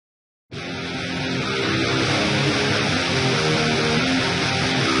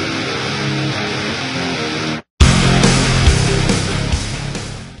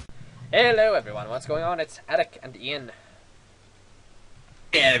what's going on? It's Attic and Ian.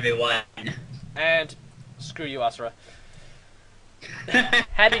 Hey everyone. And screw you, Asura.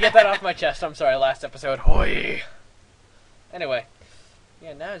 Had to get that off my chest. I'm sorry, last episode. Hoi! Anyway.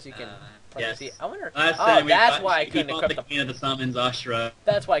 Yeah, now as you can Yes. see, I wonder... That's why I couldn't equip the... King of the Summons, Ashura.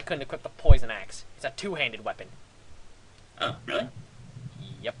 That's why I couldn't equip the poison axe. It's a two-handed weapon. Oh, really?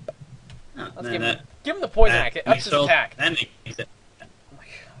 Yep. Oh, Let's give him the poison axe. It ups his attack. That makes sense. Oh my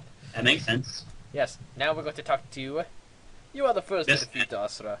god. That makes sense. Yes, now we're going to talk to you. You are the first to defeat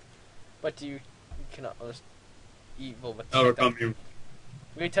Asura. But you cannot evil with overcome you.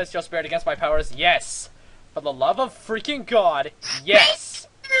 Will you test your spirit against my powers? Yes! For the love of freaking God, yes!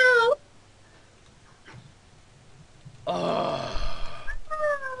 Oh.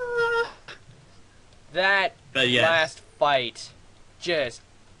 That last fight just...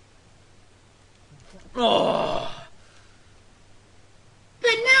 Oh. But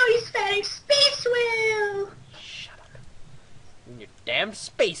now he's fighting Space Whale! Shut up. You and your damn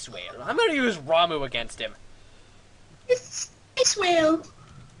Space Whale. I'm gonna use Ramu against him. It's Space Whale!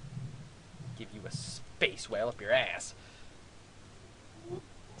 Give you a Space Whale up your ass.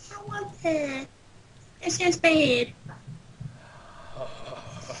 I want that. That sounds bad.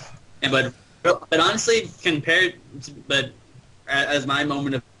 Yeah, but honestly, as my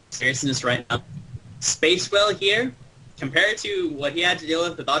moment of seriousness right now, Space Whale here, compared to what he had to deal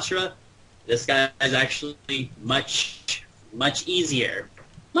with Ashura, this guy is actually much easier.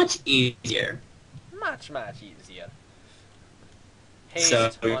 Much easier. Much easier. Haste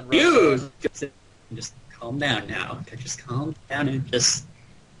So on you just calm down now. Just calm down and just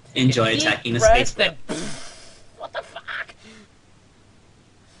enjoy attacking the Space Whale. What the fuck?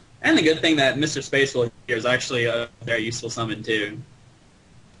 And the good thing that Mr. Space Whale here is actually a very useful summon too.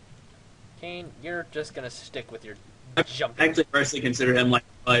 Kane, you're just gonna stick with your I jumping. actually personally consider him like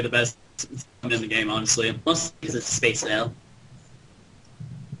probably the best summon in the game, honestly. Mostly because it's Space Whale.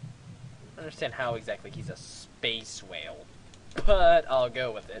 I don't understand how exactly he's a Space Whale, but I'll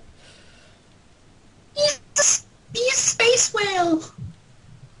go with it. He's a Space Whale!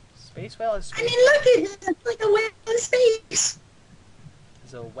 Space Whale is... I mean, look at him! It's like a whale in space!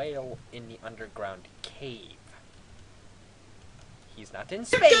 He's a whale in the underground cave. He's not in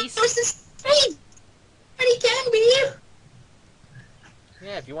space! Goes to space! But he can be!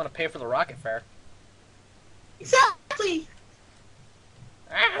 Yeah, if you want to pay for the rocket fare. Exactly!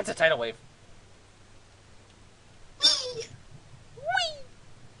 Ah, it's a tidal wave. Whee! Whee!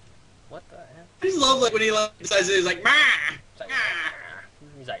 What the hell? I just love like when he decides he's like, "Mah!" It's like,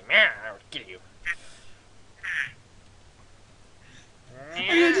 he's like, man, I'll get you.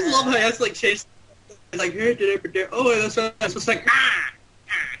 I just love how he has to like change. It's like, oh, that's what's like, "Mah!"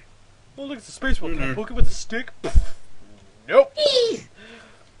 Oh, look, it's a Space Whale. Can I poke it with a stick? Nope. Whee!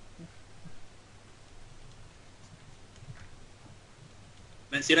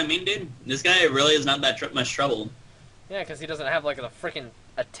 Man, see what I mean, dude? This guy really is not that much trouble. Yeah, because he doesn't have like the freaking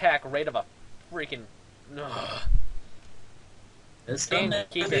attack rate of a freaking. Kane,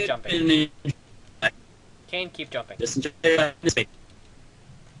 keep your jumping. Kane, keep jumping. Just enjoy the space.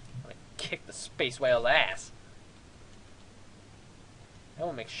 I'm gonna kick the Space Whale's ass. I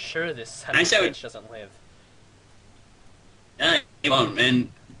will make sure this son of a bitch doesn't live. He won't,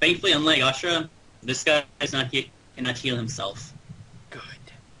 and thankfully, unlike Ashura, this guy cannot heal himself. Good.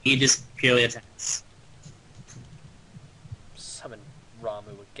 He just purely attacks. Summon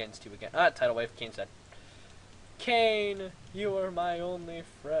Ramu against you again. Ah, tidal wave. Kane's dead. Kane, you are my only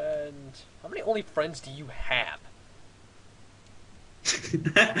friend. How many only friends do you have?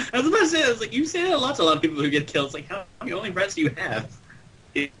 I was about to say, I was like, you say that a lot to a lot of people who get killed. It's like, how many only friends do you have?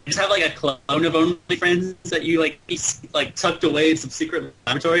 You just have like a clone of only friends that you like tucked away in some secret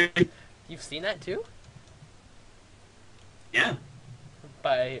laboratory. You've seen that too? Yeah.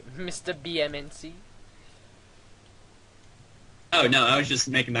 By Mr. BMNC? Oh no, I was just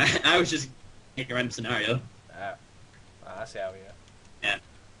making that. I was just making a random scenario. Oh. I see how we go. Yeah.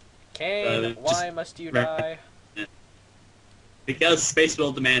 Kane, why must you die? Because Space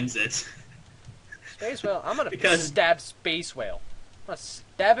Whale demands it. Space Whale? I'm gonna stab Space Whale. I'm gonna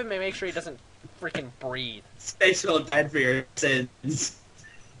stab him and make sure he doesn't freaking breathe. Space Whale died for your sins.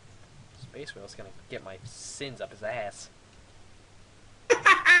 Space Whale's gonna get my sins up his ass.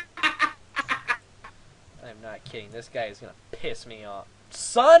 I'm not kidding. This guy is gonna piss me off.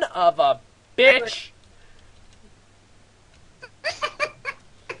 Son of a bitch!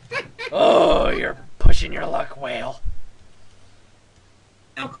 Oh, you're pushing your luck, Whale.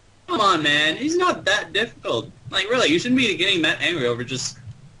 Now, come on, man. He's not that difficult. Like, really, you shouldn't be getting that angry over just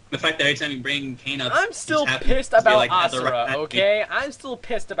the fact that every time you bring Kane up... I'm still pissed about Asura, okay? I'm still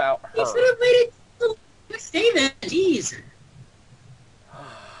pissed about her. He should have waited Stay there, jeez.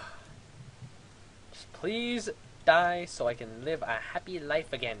 Just please die so I can live a happy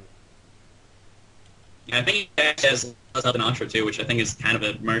life again. Yeah, I think he actually has less health than Ashra too, which I think is kind of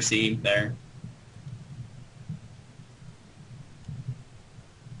a mercy there.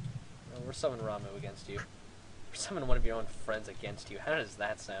 Oh, we're summoning Ramu against you. We're summoning one of your own friends against you. How does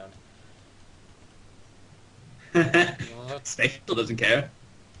that sound? Spatial doesn't care.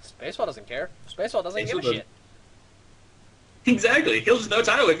 Spaceball doesn't care. Spaceball doesn't give a Spaceball shit. Exactly. He'll just throw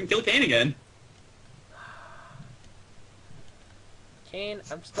Tidal Wave and kill Kane again. Kane,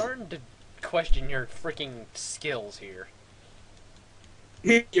 I'm starting to question your freaking skills here.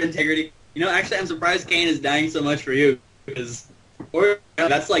 Your integrity. You know, actually, I'm surprised Kane is dying so much for you, because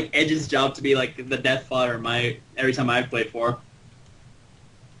that's like Edge's job to be like the death fodder every time I've played for.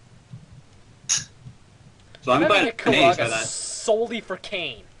 So I'm having quite a amazed by Karaga that. solely for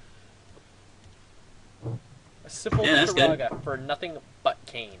Kane. A simple Yeah, that's good. Karaga for nothing but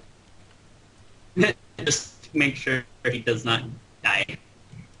Kane. Just to make sure he does not die.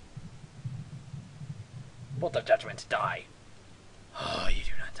 Bolt of Judgment, die. Oh, you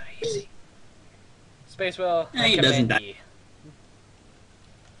do not die easy. Spacewell, Yeah, I he command doesn't die. thee.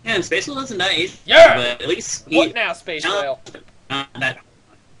 Yeah, and Spacewell doesn't die easy, Yeah! but at least he... What now, Spacewell? That...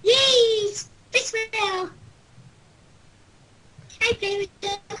 Yay! Space Whale! Can I play with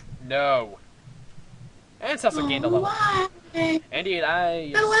you? No. And Cecil gained a level. Why? Indeed,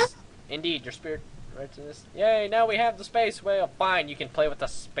 Indeed, your spirit writes in this. Yay, now we have the space whale. Fine, you can play with the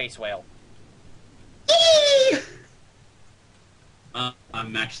space whale. Yay!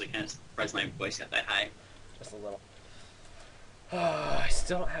 I'm actually kind of surprised my voice got that high. Just a little. I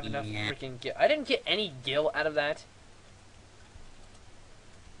still don't have enough Yeah. freaking gil. I didn't get any gil out of that.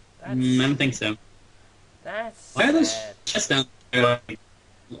 That's, I don't think so. that's Why are those sad. chests down there like...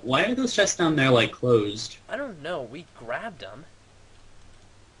 Why are those chests down there like closed? I don't know. We grabbed them.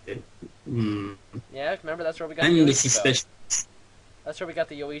 Hmm. Yeah, remember that's where we got I'm the Yoichi bow. suspicious. That's where we got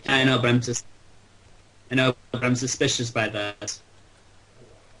the Yoichi I know, bow. but I'm suspicious by that.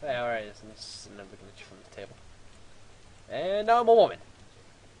 Hey, alright, I'm just looking at you from the table. And now I'm a woman.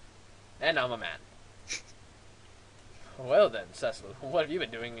 And now I'm a man. Well then, Cecil, what have you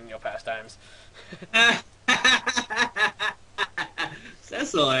been doing in your pastimes?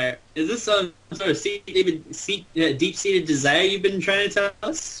 Cecil, is this some sort of deep-seated desire you've been trying to tell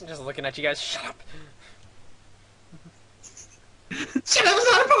us? I'm just looking at you guys. Shut up! Shut up,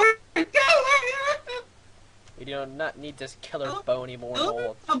 it's not important! Go! We do not need this killer bow anymore.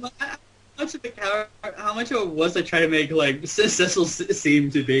 Noel. How much of how much of it was I trying to make like Cecil seem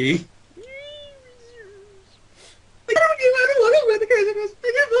to be? I don't want to the crazy was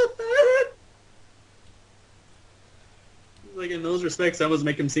thinking about that. Like in those respects, I was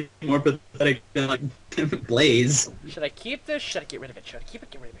making him seem more pathetic than like Blaze. Should I keep this? Should I get rid of it? Should I keep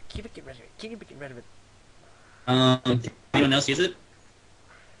it? Get rid of it? Keep it? Get rid of it? Keep it? Get rid of it? Anyone else use it?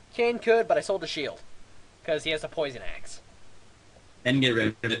 Kane could, but I sold the shield because he has a poison axe. Then get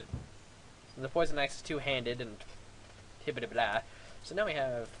rid of it. And the poison axe is two-handed and hibbity blah. So now we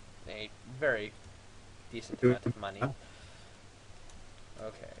have a very decent amount of money.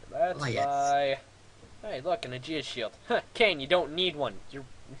 Okay, let's Oh, yes. buy. Hey, look, an Aegis shield. Huh, Kane, you don't need one. You're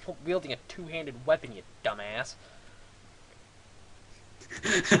wielding a two-handed weapon, you dumbass.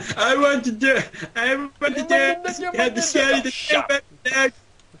 I want to do. I want to dance. Have the shiny to Shut back down.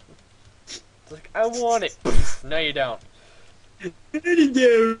 It's like, I want it. No, you don't. What do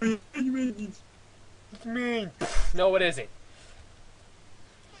you mean? No, it isn't.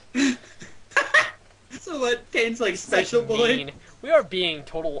 So what? Kane's like It's like special boy. mean. We are being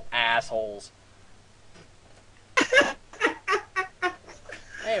total assholes. I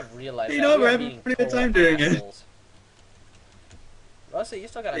have realized You that know, we we're are having being a pretty good total time doing it. assholes. Russell, you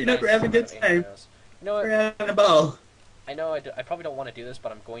still got a You know, nice we're having a good amount of time. arrows. You know what? We're having a ball. I know I probably don't want to do this,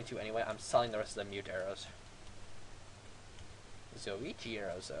 but I'm going to anyway. I'm selling the rest of the mute arrows. Zoichi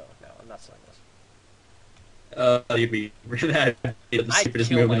arrows, though. No, I'm not selling those. You'd be the I'd stupidest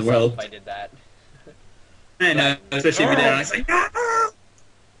kill move in the myself world. if I did that. I know, especially if you did it. I was like, no!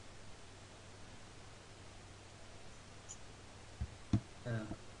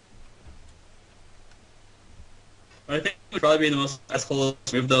 I think it would probably be the most successful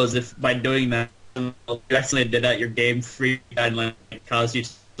move, though, is if by doing that, you accidentally did that, your game free and like caused you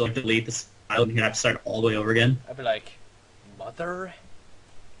to delete this file and you have to start all the way over again. I'd be like, mother?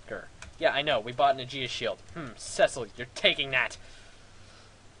 Yeah, I know. We bought an Aegis shield. Cecil, you're taking that.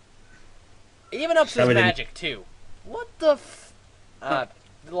 It even ups his Probably didn't. magic, too. What the the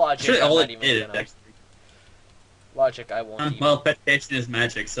logic, Actually, I'm all not it even did, gonna... actually. Logic, I won't even. Well, petrification is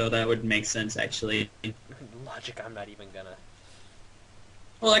magic, so that would make sense, actually. Logic, I'm not even gonna.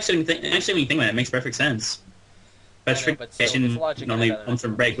 Well, actually, when you think about it, it makes perfect sense. I know, but still, Petrification with logic, normally I'd rather comes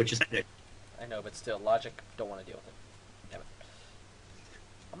from not. break, which is magic. I know, but still, logic, don't want to deal with it. Damn it.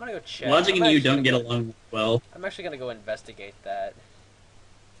 I'm gonna go check. Logic I'm and you actually don't get gonna go- along well. I'm actually gonna go investigate that.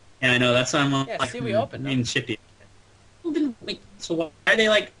 Yeah, I know, that's why I'm Yeah, like, see, we opened them. being shifty. Well, then, wait, so why are they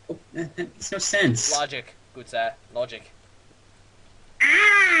like, oh, that makes no sense. Logic, Gutsa, logic.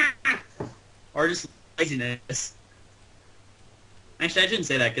 Or just laziness. Actually, I shouldn't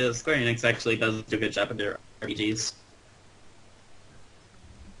say that, because Square Enix actually does do a good job of their RPGs.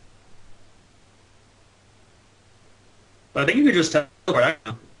 But I think you could just teleport, I don't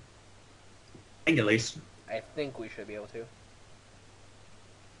know. I think at least. I think we should be able to.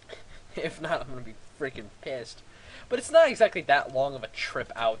 If not, I'm gonna be freaking pissed. But it's not exactly that long of a trip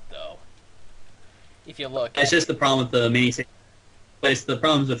out, though. If you look. It's just the problem with the mini... But it's the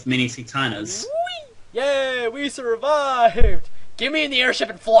problems with mini Satanas. Whee! Yay, we survived! Get me in the airship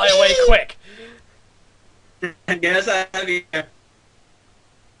and fly away quick! I guess I have you.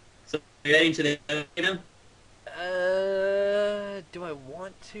 So, you're heading to the... You know? Do I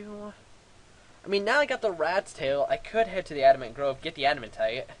want to? I mean, now I got the rat's tail, I could head to the Adamant Grove, get the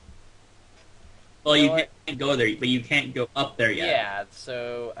Adamantite. Well, You you know can't go there, but you can't go up there yet. Yeah,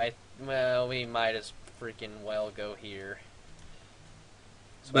 so well, we might as freaking well go here.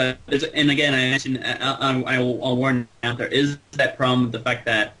 But and again, I mentioned I'll warn you out. There is that problem with the fact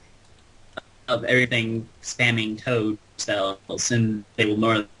that of everything spamming toad cells, and they will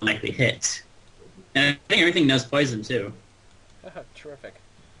more than likely hit. And I think everything knows poison too. Terrific.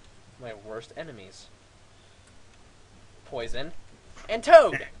 My worst enemies. Poison and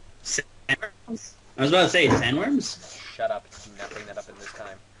toad. Sandworms? I was about to say sandworms. Shut up! Do not bring that up in this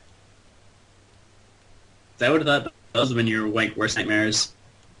time. I would have thought those would have been your like worst nightmares.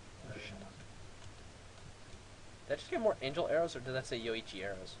 Shut up. Did I just get more angel arrows, or did that say Yoichi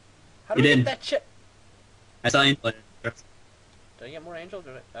arrows? How do You I did. get that shit? I saw you. Did I get more angel?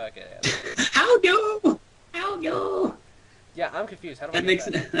 Okay. Yeah. How go? How go? Yeah, I'm confused. How do I That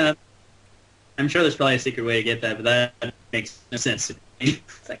get makes. that? I'm sure there's probably a secret way to get that, but that makes no sense to me.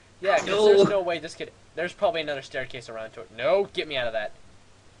 It's like, Yeah, because no. there's no way this could... There's probably another staircase around to it. No, get me out of that.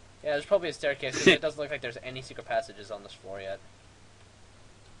 Yeah, there's probably a staircase, because it doesn't look like there's any secret passages on this floor yet.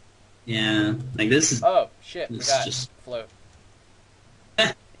 Yeah, like this is. Oh, shit, It's forgot. just- Float.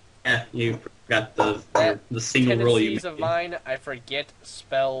 Yeah, you forgot the That the single rule you Tendencies of made. mine, I forget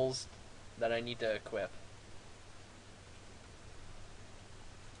spells that I need to equip.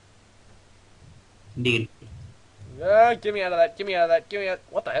 Indeed. Get me out of that, get me out of that, get me out...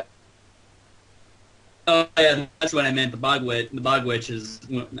 What the heck? Oh yeah, that's what I meant. The bog witch. The bog witch is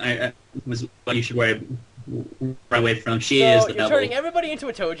was what you should worry right away from. She is So, the you're devil. turning everybody into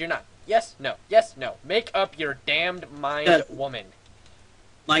a toad, you're not. Yes, no, yes, no. Make up your damned mind, Yeah. woman.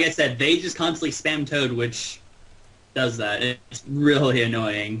 Like I said, they just constantly spam Toad, which does that. It's really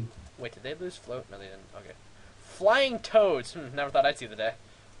annoying. Wait, did they lose float? No, they didn't. Okay. Flying toads. Never thought I'd see the day.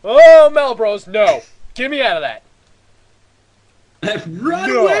 Oh, Melbros, no! Get me out of that! Run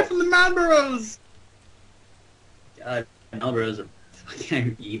No. away from the Malboros! God, Malboros are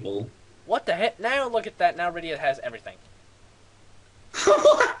fucking evil. What the heck? Now look at that. Now Rydia has everything.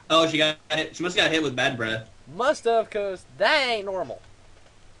 Oh, she got hit. She must have got hit with bad breath. Must have, because that ain't normal.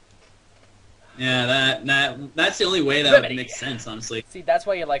 Yeah, that's the only way that Remedy. would make sense, honestly. See, that's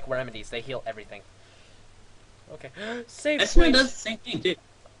why you like remedies. They heal everything. Okay. Safe This one point. does the same thing, too.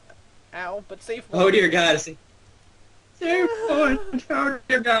 Ow, but safe Oh point. dear God. Save point. Oh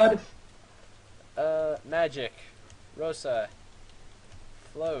dear God. Magic. Rosa.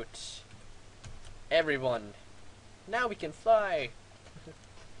 Float. Everyone. Now we can fly.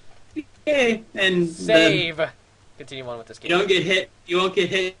 Okay, and Save. Continue on with this you game. don't get hit. You won't get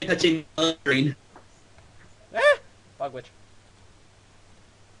hit touching the screen. Ah! Bog witch.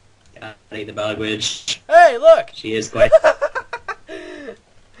 God, I hate the bog witch. Hey, look! She is quite.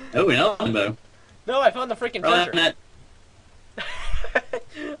 Oh, an elbow. No, I found the freaking Probably treasure.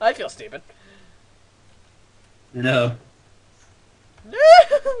 not. I feel stupid. I know. Get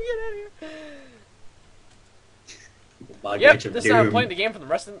out of here. Bog Yep, witch of this time I'm doom. playing the game for the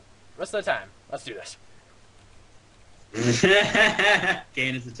rest of the time. Let's do this.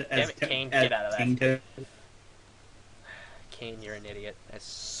 Kane is Damn it, Kane, get out of that. King Toad. Kane, you're an idiot. I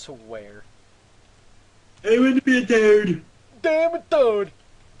swear. I want to be a toad. Damn it, dude!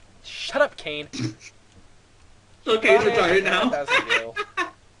 Shut up, Kane. So Kane's Oh, yeah, retired now. 1,000 gil. I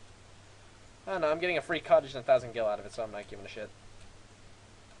don't know, I'm getting a free cottage and 1,000 gil out of it, so I'm not giving a shit.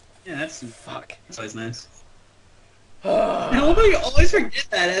 Yeah, that's Fuck. always nice. I love how you always forget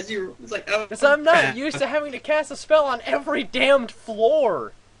that as you. It's like, oh. Because I'm not crap. used to having to cast a spell on every damned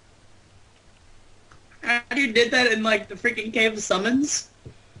floor. And you did that in like the freaking Cave of Summons.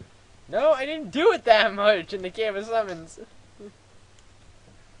 No, I didn't do it that much in the Cave of Summons.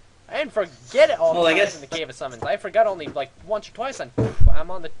 I didn't forget it all the Well, I time guess- in the Cave of Summons. I forgot only like once or twice, and I'm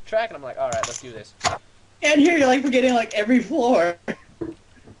on the track, and I'm like, alright, let's do this. And here you're like forgetting like every floor.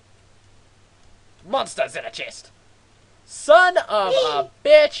 Monsters in a chest! Son of a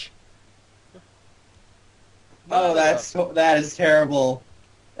bitch! Oh, that is terrible.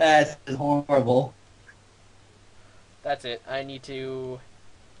 That is horrible. That's it. I need to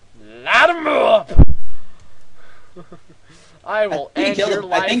light him up! I will I think end you killed your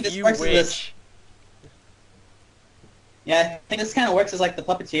him. I think life, this you works as this- witch. Yeah, I think this kind of works as like the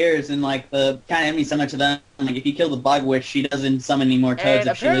puppeteers and like the kind of enemy similar to them. Like if you kill the bog witch, she doesn't summon any more toads And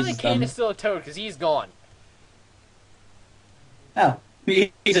if she apparently loses Kane them. is still a toad, because he's gone. Oh,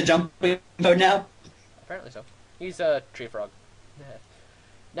 he's a jumping toad now. Apparently so. He's a tree frog.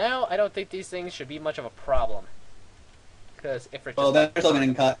 Now, I don't think these things should be much of a problem. Because if it's Well, just they're still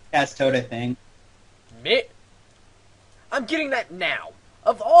gonna cast toad, I think. me, I'm getting that now.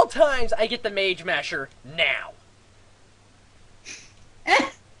 Of all times, I get the Mage Masher now.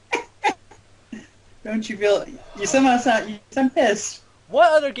 Don't you feel? You somehow sound pissed.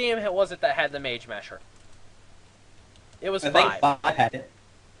 What other game was it that had the Mage Masher? It was I think 5. 5 had it.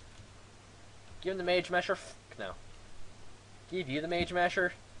 Give him the Mage Masher? No. Give you the Mage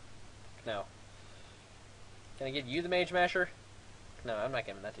Masher? No. Can I give you the Mage Masher? No, I'm not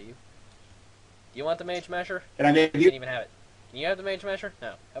giving that to you. Do you want the Mage Masher? Can I give You you? can't even have it. Can you have the Mage Masher?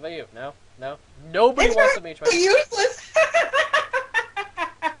 No. How about you? No? No? Nobody It's wants the Mage Masher. useless.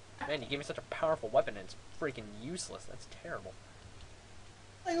 Man, you gave me such a powerful weapon and it's freaking useless. That's terrible.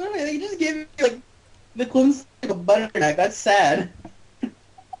 Like, what do you just gave me like the clones like a butternut. That's sad.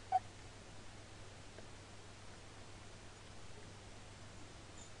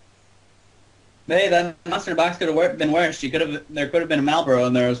 Hey, that monster box could have been worse. There could have been a Marlboro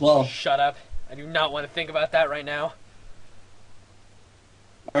in there as well, Shut up. I do not want to think about that right now.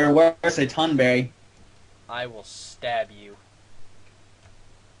 or worse, a Tunberry. I will stab you.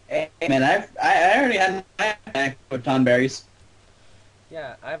 Hey, man, I already had my with Tunberries.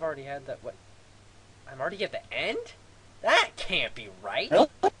 Yeah, I've already had that. What? I'm already at the end? That can't be right. Really?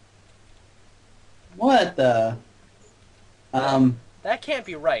 What the? That can't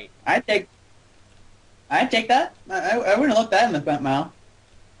be right. I'd take that. I wouldn't look that in the mouth.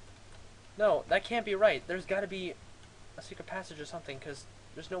 No, that can't be right. There's got to be a secret passage or something, because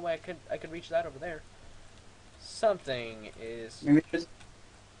there's no way I could reach that over there. Something is... Maybe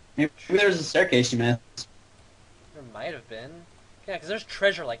there's a staircase you missed. There might have been. Yeah, because there's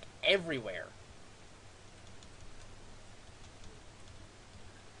treasure, like, everywhere.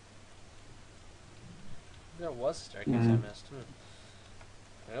 There was a staircase I missed.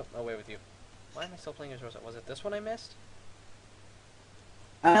 Nope, no way with you. Why am I still playing as Rosa? Was it this one I missed?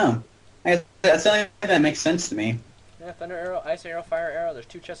 I don't know. That's the only thing that makes sense to me. Yeah, Thunder Arrow, Ice Arrow, Fire Arrow. There's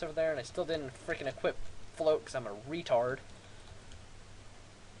 2 chests over there, and I still didn't freaking equip Float because I'm a retard.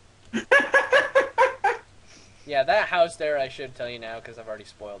 Yeah, that house there, I should tell you now because I've already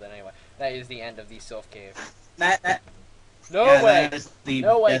spoiled it anyway. That is the end of the Sylph Cave. No yeah, way! that is the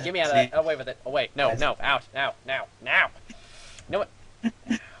No way! best Get me out of that! Away with it! Away! No! No! Out! Now! Now! Now! No what?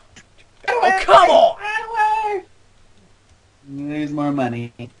 Oh, come on! Run away! You lose more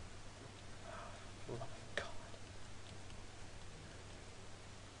money. Oh, God.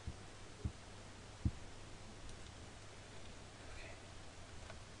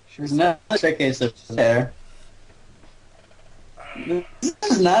 There's another staircase up there. This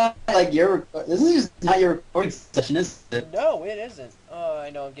is not like your. This is just not your recording session, is it? No, it isn't. Oh, I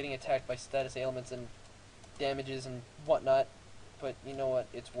know I'm getting attacked by status ailments and damages and whatnot, but you know what?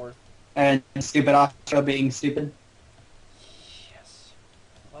 It's worth. And stupid Ostro being stupid. Yes.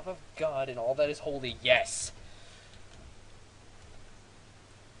 Love of God and all that is holy. Yes.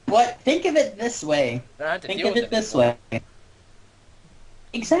 What? Think of it this way. I don't have to Think deal of with it this way.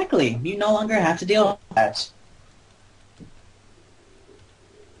 Exactly. You no longer have to deal with that.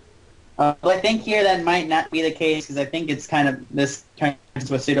 But I think here that might not be the case because I think it's kind of this turns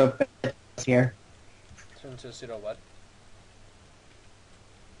into a pseudo fetch here. Turn into a pseudo what?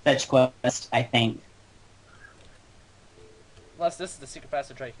 Fetch quest, I think. Unless this is the secret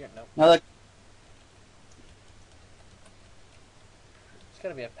passage right here. No. No, look. There's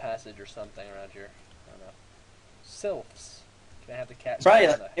gotta be a passage or something around here. I don't know. Sylphs. Can I have the cat? It's probably,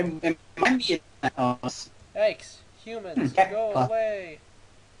 on the- it might be a house. Yikes! Humans, cat go claw. away!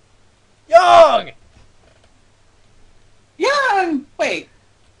 Young! Young! Wait.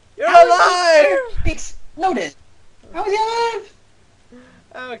 You're How is alive! he exploded? How is he alive?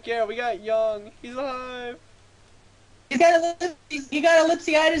 I don't care. We got Young. He's alive. He got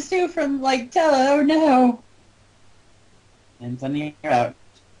ellipsitis too from like Tella. Oh no. And suddenly you're out.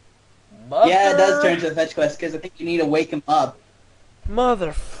 Mother. Yeah, it does turn into a fetch quest because I think you need to wake him up.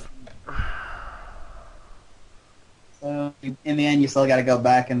 Mother. So in the end, you still got to go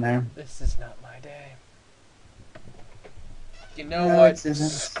back in there. This is not my day. You know No, what? it isn't.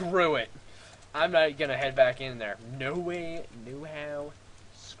 Screw it. I'm not gonna head back in there. No way, no how.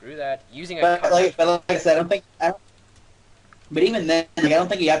 Screw that. Using a But like I said, but even then, like, I don't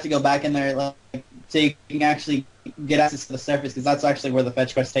think you have to go back in there like so you can actually get access to the surface because that's actually where the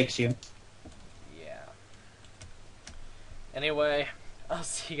fetch quest takes you. Yeah. Anyway, I'll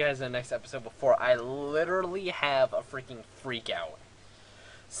see you guys in the next episode before I literally have a freaking freak out.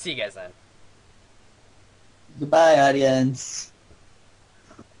 See you guys then. Goodbye, audience.